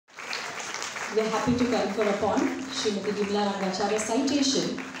we are happy to confer upon Srimati Vimala Rangachar a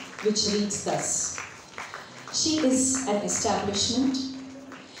citation which reads thus. She is an establishment.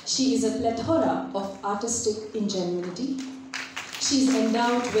 She is a plethora of artistic ingenuity. She is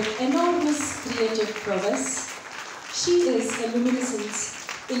endowed with enormous creative prowess. She is a luminescence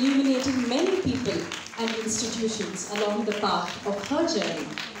illuminating many people and institutions along the path of her journey.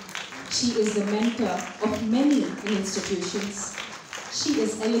 She is the mentor of many institutions. She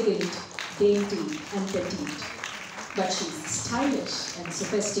is elegant, dainty and petite, but she is stylish and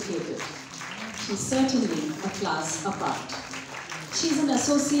sophisticated. She is certainly a class apart. She is an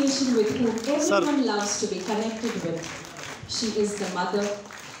association with whom everyone loves to be connected with. She is the mother.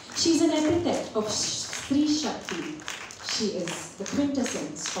 She is an epithet of Sri Shakti. She is the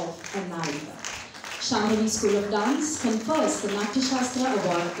quintessence of a Nayika. Shambhavi School of Dance confers the Natya Sastra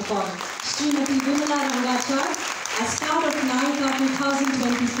Award upon Srimati Vimala Rangachar as part of Nayika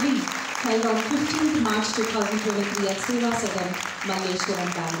 2023, held on 15th March 2023 at Seva Sadan,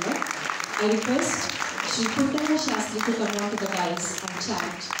 Malleshwaram, Bangalore. I request Shri Puttana Shastri to come on to the dais and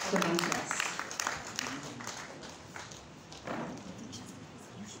chant the mantras.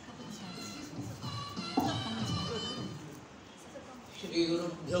 Shri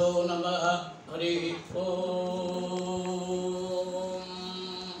Gurubhyo Namaha Hari Om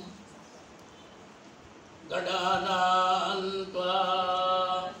Gadanantva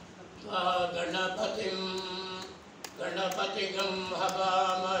Ganapatigam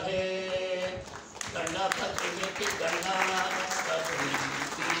Havamahe Ganapatimiti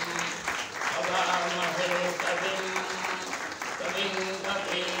Ganapatimiti Havamahe Kavim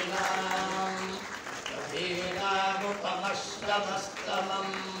Kavinam Upamashramastamam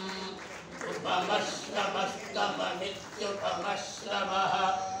Upamashramastamamityupamashramah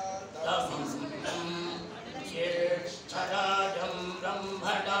Tamam Jeshtarajam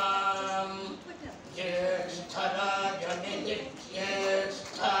Brahmanam Jeshtarajamiti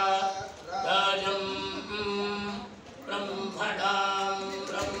Jeshtarajam Brahmanam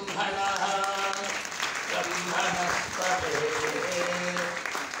Brahmanah Brahmanaspate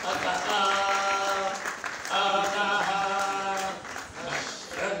Ataha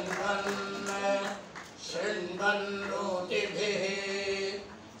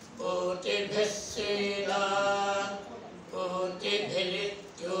Otibhih Sila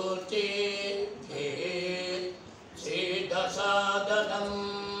Otibhilityotibhih Sida Sadanam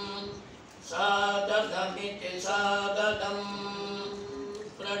Sadanamiti Sadanam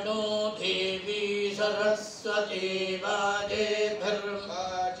Prano Devi Saraswati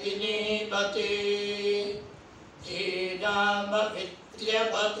Vajebhirmajini Pati Jidama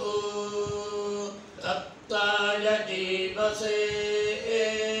Vityapatu Taptaya Divase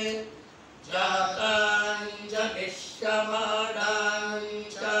Jakanja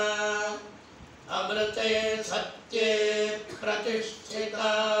Nishamadanja Amrite Satye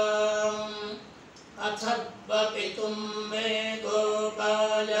Pratishthitam Athabbapitum Me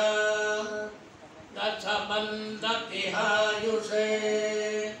Gopaya Nathamanda Pihayushe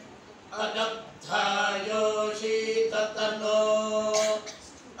Adapthayoshi Tatano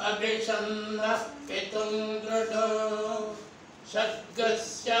Abhisannah Pitum Drudo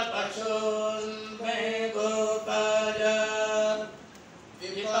Shadgasya Pashon Me Gopaya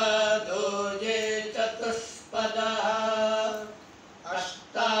Vipado Ye Chatushpadaha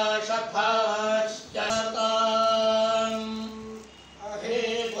Ashtashapashyatam Ahe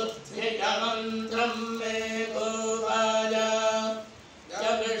Buddhiyamantram Me Gopaya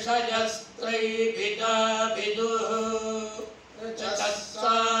Yavishayastrai Vida Viduhu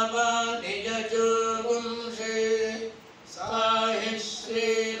Chakassava Nijajogumshi Sahishri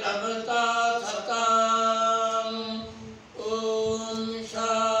Ravata Satam Om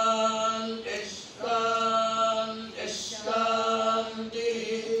Shanti Shanti Shanti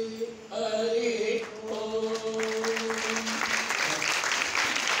Hari Om.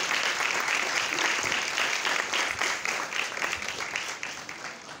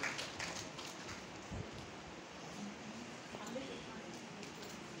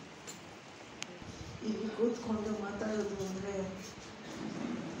 ಇಲ್ಲಿ ಕೂತ್ಕೊಂಡು ಮಾತಾಡೋದು ಅಂದರೆ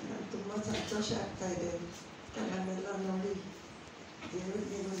ತುಂಬ ಸಂತೋಷ ಆಗ್ತಾ ಇದೆ. ನನ್ನೆಲ್ಲ ನೋಡಿ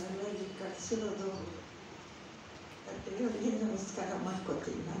ದೇವರಿಗೆ ನನ್ನೆಲ್ಲ ಇಲ್ಲಿ ಕಳಿಸಿರೋದು ದೇವರಿಗೆ ನಮಸ್ಕಾರ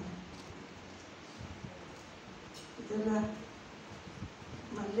ಮಾಡ್ಕೊತೀನಿ ನಾನು. ಇದೆಲ್ಲ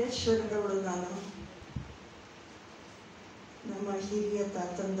ಮಲ್ಲೇಶ್ವರದವಳು ನಾನು. ನಮ್ಮ ಹಿರಿಯ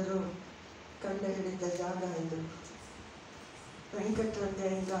ತಾತಂದರು ಕಂಡು ಹಿಡಿದ ಜಾಗ ಇದು.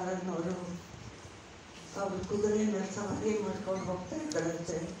 ವೆಂಕಟರಂಗಯ್ಯನವರು ಅವರು ಕುದುರೆನ ಸವಾರಿ ಮಾಡ್ಕೊಂಡು ಹೋಗ್ತಾ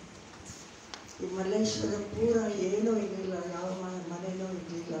ಇದ್ದಾರಂತೆ. ಈ ಮಲ್ಲೇಶ್ವರ ಪೂರ ಏನೂ ಇರಲಿಲ್ಲ, ಯಾವ ಮನೆಯೂ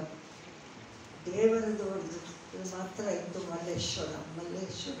ಇರಲಿಲ್ಲ. ಮಾತ್ರ ಇತ್ತು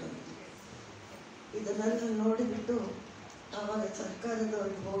ಮಲ್ಲೇಶ್ವರ. ಇದನ್ನೆಲ್ಲ ನೋಡಿಬಿಟ್ಟು ಆವಾಗ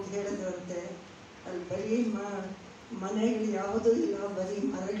ಸರ್ಕಾರದವ್ರಿಗೆ ಹೋಗಿ ಹೇಳಿದ್ರಂತೆ, ಅಲ್ಲಿ ಬರೀ ಮನೆಗಳು ಯಾವುದೂ ಇಲ್ಲ, ಬರೀ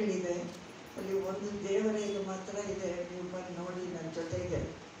ಮರಗಳಿದೆ, ಅಲ್ಲಿ ಒಂದು ದೇವರಿಗೆ ಮಾತ್ರ ಇದೆ, ನೀವು ಬಂದು ನೋಡಿ ನನ್ನ ಜೊತೆಗೆ,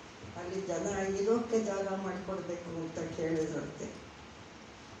 ಅಲ್ಲಿ ಜನ ಇರೋಕ್ಕೆ ಜಾಗ ಮಾಡಿಕೊಡ್ಬೇಕು ಅಂತ ಕೇಳಿದ್ರಂತೆ.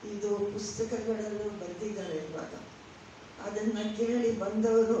 ಇದು ಪುಸ್ತಕಗಳಲ್ಲೂ ಬಂದಿದ್ದಾರೆ ಇವಾಗ. ಅದನ್ನು ಕೇಳಿ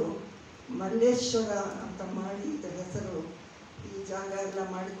ಬಂದವರು ಮಲ್ಲೇಶ್ವರ ಅಂತ ಮಾಡಿ ಇದರ ಹೆಸರು ಈ ಜಾಗ ಎಲ್ಲ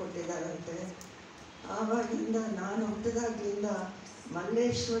ಮಾಡಿಕೊಟ್ಟಿದ್ದಾರಂತೆ. ಆವಾಗಿಂದ ನಾನು ಹುಟ್ಟಿದಾಗಲಿಂದ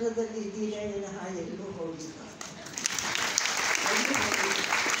ಮಲ್ಲೇಶ್ವರದಲ್ಲಿ ಇದ್ದೀನೇ ವಿನಃ ಎಲ್ಲೂ ಹೋಗಿಲ್ಲ.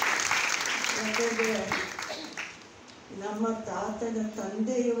 ಯಾಕೆಂದರೆ ನಮ್ಮ ತಾತನ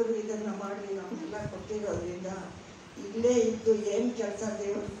ತಂದೆಯವರು ಇದನ್ನು ಮಾಡಿ ನಮಗೆಲ್ಲ ಕೊಟ್ಟಿರೋದ್ರಿಂದ ಇಲ್ಲೇ ಇದ್ದು ಏನು ಕೆಲಸ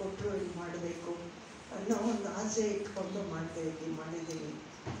ದೇವರು ಕೊಟ್ಟರು ಇಲ್ಲಿ ಮಾಡಬೇಕು ಅನ್ನೋ ಒಂದು ಆಸೆ ಇಟ್ಕೊಂಡು ಮಾಡಿದ್ದೀವಿ.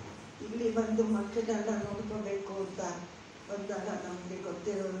 ಇಲ್ಲಿ ಬಂದು ಮಕ್ಕಳನ್ನೆಲ್ಲ ನೋಡ್ಕೋಬೇಕು ಅಂತ ಬಂದಾಗ ನಮಗೆ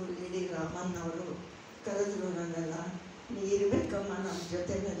ಗೊತ್ತಿರೋರು ಲೇಡಿ ರಾಮನ್ ಅವರು ಕರೆದ್ರು ನನ್ನೆಲ್ಲ, ನೀ ಇರಬೇಕಮ್ಮ ನಮ್ಮ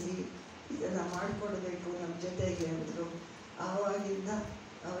ಜೊತೆಯಲ್ಲಿ, ಇದನ್ನು ಮಾಡಿಕೊಡ್ಬೇಕು ನಮ್ಮ ಜೊತೆಗೆ ಅಂದರು. ಆವಾಗಿಂದ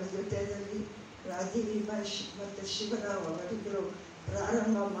ಅವರ ಜೊತೆಯಲ್ಲಿ ರಾಜೀವಿ ಮತ್ತು ಶಿವರಾವ್ ಅವರಿಬ್ಬರು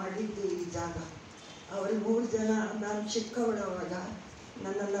ಪ್ರಾರಂಭ ಮಾಡಿದ್ದು ಈ ಜಾಗ. ಅವರು 3 ಜನ, ನಾನು ಚಿಕ್ಕವಳವಾಗ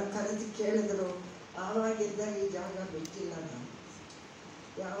ನನ್ನನ್ನು ಕರೆದು ಕೇಳಿದ್ರು. ಆವಾಗಿಂದ ಈ ಜಾಗ ಬಿಟ್ಟಿಲ್ಲ ನಾನು.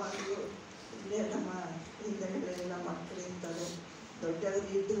 ಯಾವಾಗಲೂ ಇಲ್ಲೇ ನಮ್ಮ ಹಿಂದೆಗಡೆಲ್ಲ ಮಕ್ಕಳಿರ್ತಾರೆ,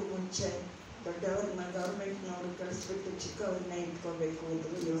 ದೊಡ್ಡವರಿದ್ದರು ಮುಂಚೆ ದೊಡ್ಡವ್ರನ್ನ ಗೌರ್ಮೆಂಟ್ನವರು ಕಳಿಸ್ಬಿಟ್ಟು ಚಿಕ್ಕವ್ರನ್ನ ಇಟ್ಕೋಬೇಕು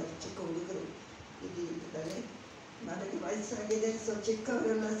ಅಂದರು. ಇವಾಗ ಚಿಕ್ಕ ಹುಡುಗರು ಇಲ್ಲಿ ಇದ್ದಾರೆ. ನನಗೆ ವಯಸ್ಸಾಗಿದೆ, ಸೊ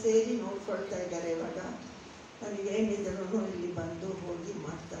ಚಿಕ್ಕವರೆಲ್ಲ ಸೇರಿ ನೋಡ್ಕೊಳ್ತಾ ಇದ್ದಾರೆ. ಇವಾಗ ನನಗೇನಿದ್ರು ಇಲ್ಲಿ ಬಂದು ಹೋಗಿ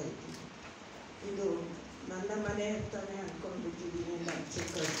ಮಾಡ್ತಾ ಇದ್ದೀನಿ. ಇದು ನನ್ನ ಮನೆ ಅಂತಾನೆ ಅಂದ್ಕೊಂಡ್ಬಿಟ್ಟಿದ್ದೀನಿ. ನಾನು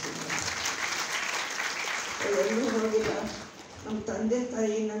ಚಿಕ್ಕ ಎಲ್ಲೂ ಹೋಗಿಲ್ಲ. ನಮ್ಮ ತಂದೆ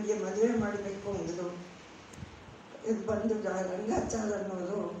ತಾಯಿ ನನಗೆ ಮದುವೆ ಮಾಡಬೇಕು ಅಂದರು. ಇದು ಬಂದು ರಂಗಾಚಾರ್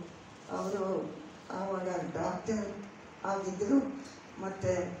ಅನ್ನೋರು, ಅವರು ಆವಾಗ ಡಾಕ್ಟರ್ ಆಗಿದ್ದರು.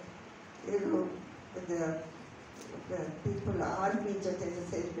 ಮತ್ತು ಇವರು ಪೀಪಲ್ ಆರ್ಮಿ ಜೊತೆಗೆ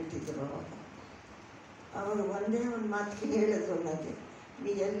ಸೇರಿಬಿಟ್ಟಿದ್ರು. ಅವಾಗ ಒಂದೇ ಒಂದು ಮಾತಿಗೆ ಹೇಳಿದ್ರು ನನಗೆ,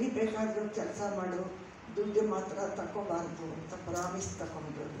 ನೀ ಎಲ್ಲಿ ಬೇಕಾದರೂ ಕೆಲಸ ಮಾಡು, ದುಡ್ಡು ಮಾತ್ರ ತಗೋಬಾರ್ದು ಅಂತ ಪ್ರಾಮಿಸ್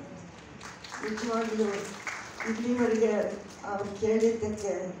ತಗೊಂಡ್ರು. ನಿಜವಾಗ್ಲೂ ಇಲ್ಲಿವರೆಗೆ ಅವ್ರು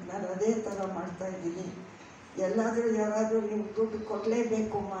ಕೇಳಿದ್ದಕ್ಕೆ ನಾನು ಅದೇ ಥರ ಮಾಡ್ತಾಯಿದ್ದೀನಿ. ಎಲ್ಲಾದರೂ ಯಾರಾದರೂ ನಿಮ್ಗೆ ದುಡ್ಡು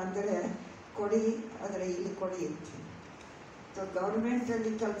ಕೊಡಲೇಬೇಕು ಅಂದರೆ ಕೊಡಿ, ಆದರೆ ಇಲ್ಲಿ ಕೊಡಿ ಅಂತೀನಿ. ಸೊ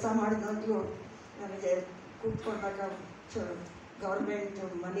ಗೌರ್ಮೆಂಟಲ್ಲಿ ಕೆಲಸ ಮಾಡಿದಾಗಲೂ ನನಗೆ ಕೂತ್ಕೊಂಡಾಗ ಗೌರ್ಮೆಂಟ್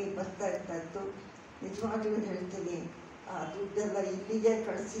ಮನಿ ಬರ್ತಾ ಇರ್ತಾಯಿತ್ತು. ನಿಜವಾಗ್ಲೂ ಹೇಳ್ತೀನಿ, ಆ ದುಡ್ಡೆಲ್ಲ ಇಲ್ಲಿಗೆ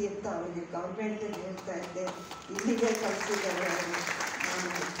ಕಳಿಸಿ ಅಂತ ಅವರಿಗೆ ಗೌರ್ಮೆಂಟಿಗೆ ಹೇಳ್ತಾ ಇದ್ದೆ. ಇಲ್ಲಿಗೆ ಕಳಿಸಿದ್ದಾರೆ ಅವರು.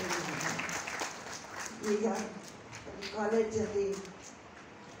 ಈಗ ಕಾಲೇಜಲ್ಲಿ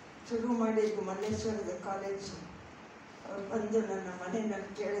ಶುರು ಮಾಡಿದ್ದು ಮಲ್ಲೇಶ್ವರದ ಕಾಲೇಜು. ಅವ್ರು ಬಂದು ನನ್ನ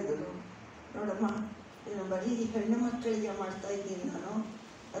ಮನೆಯಲ್ಲಿ ಕೇಳಿದರು, ನೋಡಮ್ಮ ನೀನು ಬರೀ ಹೆಣ್ಣು ಮಕ್ಕಳಿಗೆ ಮಾಡ್ತಾಯಿದ್ದೀನಿ ನಾನು,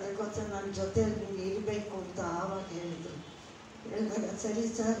 ಅದಕ್ಕೋಸ್ಕರ ನನ್ನ ಜೊತೆಯಲ್ಲಿ ನೀವು ಇರಬೇಕು ಅಂತ ಆವಾಗ ಹೇಳಿದರು. ಹೇಳಿದಾಗ ಸರಿ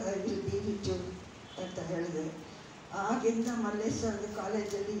sir, I will be with you ಅಂತ ಹೇಳಿದೆ. ಆಗಿಂದ ಮಲ್ಲೇಶ್ವರದ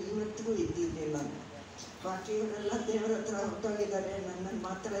ಕಾಲೇಜಲ್ಲಿ ಇವತ್ತಿಗೂ ಇದ್ದಿದ್ದಿಲ್ಲ ನಾನು. ಬಾಕಿಯವರೆಲ್ಲ ದೇವರ ಹತ್ರ ಹೊರಟೋಗಿದ್ದಾರೆ, ನನ್ನನ್ನು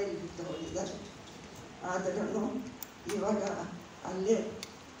ಮಾತ್ರ ಇಲ್ಲಿ ಬಿಟ್ಟು ಹೋಗಿದ್ದಾರೆ. ಆದರೂ ಇವಾಗ ಅಲ್ಲೇ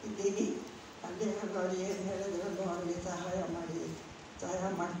ಇದ್ದೀನಿ. ಅಲ್ಲೇ ಅವ್ರು ಏನು ಹೇಳಿದ್ರಲ್ಲೋ ಅವರಿಗೆ ಸಹಾಯ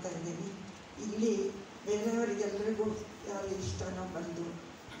ಮಾಡ್ತಾಯಿದ್ದೀನಿ. ಇಲ್ಲಿ ಬೇರೆಯವರಿಗೆಲ್ಲರಿಗೂ ಯಾರು ಇಷ್ಟನೋ ಬಂದು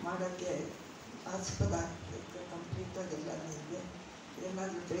ಮಾಡೋಕ್ಕೆ ಆಸ್ಪದ ಕಂಪ್ಲೀಟ್ ಅದೆಲ್ಲ ನನಗೆ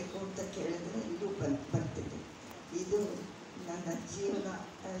ಏನಾದರೂ ಬೇಕು ಅಂತ ಕೇಳಿದರೆ ಇಲ್ಲೂ ಬರ್ತೀನಿ. ಇದು ನನ್ನ ಜೀವನ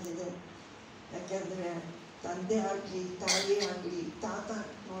ಆಗಿದೆ. ಯಾಕೆಂದರೆ ತಂದೆ ಆಗಲಿ ತಾಯಿ ಆಗಲಿ ತಾತ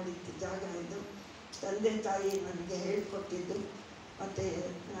ನೋಡಿದ್ದು ಜಾಗ ಇದು. ತಂದೆ ತಾಯಿ ನನಗೆ ಹೇಳಿಕೊಟ್ಟಿದ್ದು. ಮತ್ತು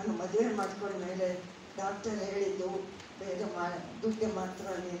ನಾನು ಮದುವೆ ಮಾಡ್ಕೊಂಡ್ಮೇಲೆ ಡಾಕ್ಟರ್ ಹೇಳಿದ್ದು, ಬೇಗ ದುಡ್ಡು ಮಾತ್ರ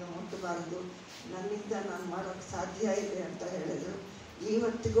ನೀನು ಮುಟ್ಟಬಾರ್ದು, ನನ್ನಿಂದ ನಾನು ಮಾಡೋಕ್ಕೆ ಸಾಧ್ಯ ಇದೆ ಅಂತ ಹೇಳಿದರು.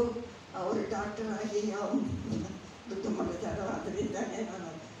 ಇವತ್ತಿಗೂ ಅವರು ಡಾಕ್ಟರ್ ಆಗಿ ಯಾವ ದುಡ್ಡು ಮಾಡಿದಾರೋ ಅದರಿಂದನೇ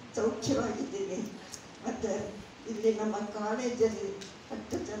ನಾನು ಸೌಖ್ಯವಾಗಿದ್ದೀನಿ. ಮತ್ತು ಇಲ್ಲಿ ನಮ್ಮ ಕಾಲೇಜಲ್ಲಿ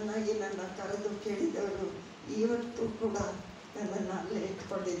ಅಷ್ಟು ಚೆನ್ನಾಗಿ ನನ್ನ ಕರೆದು ಕೇಳಿದವರು ಇವತ್ತು ಕೂಡ ನನ್ನನ್ನು ಅಲ್ಲೇ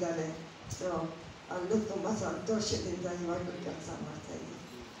ಇಟ್ಕೊಂಡಿದ್ದಾರೆ. ಸೊ ಅಲ್ಲೂ ತುಂಬ ಸಂತೋಷದಿಂದ ಇವಾಗಲೂ ಕೆಲಸ ಮಾಡ್ತಾಯಿದ್ದೀನಿ.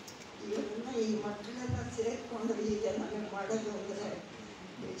 ಇವನ್ನ ಈ ಮಕ್ಕಳೆಲ್ಲ ಸೇರಿಕೊಂಡು ಹೀಗೆ ನನಗೆ ಮಾಡೋದು ಅಂದರೆ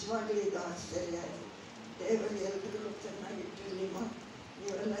ನಿಜವಾಗ್ಲೂ ಇದು ಆಶ್ಚರ್ಯ. ದೇವರು ಎಲ್ರಿಗೂ ಚೆನ್ನಾಗಿಟ್ಟಿರಲಿ.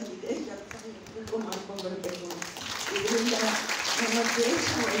 ನೀವೆಲ್ಲ ಇದೇ ಕೆಲಸ ಎಲ್ರಿಗೂ ಮಾಡ್ಕೊಂಡ್ಬರ್ಬೇಕು. ಇದರಿಂದ ನಮ್ಮ ದೇಶ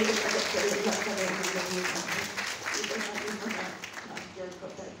ಒಳ್ಳೆಯದಾಗುತ್ತೆ ಎಲ್ಲ ಕಡೆ. ಇದನ್ನು ನಿಮ್ಮನ್ನು ನಾನು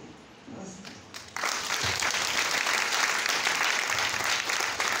ಕೇಳ್ಕೊತಾ ಇದ್ದೀನಿ. ನಮಸ್ತೆ.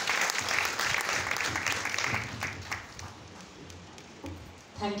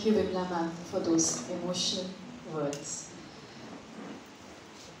 Thank you, Vimala ma'am, for those emotional words.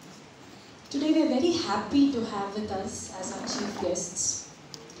 Today we are very happy to have with us as our chief guests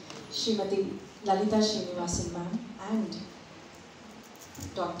Srimati Lalita Srinivasan ma'am and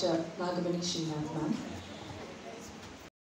Dr. Nagamani Srinath ma'am.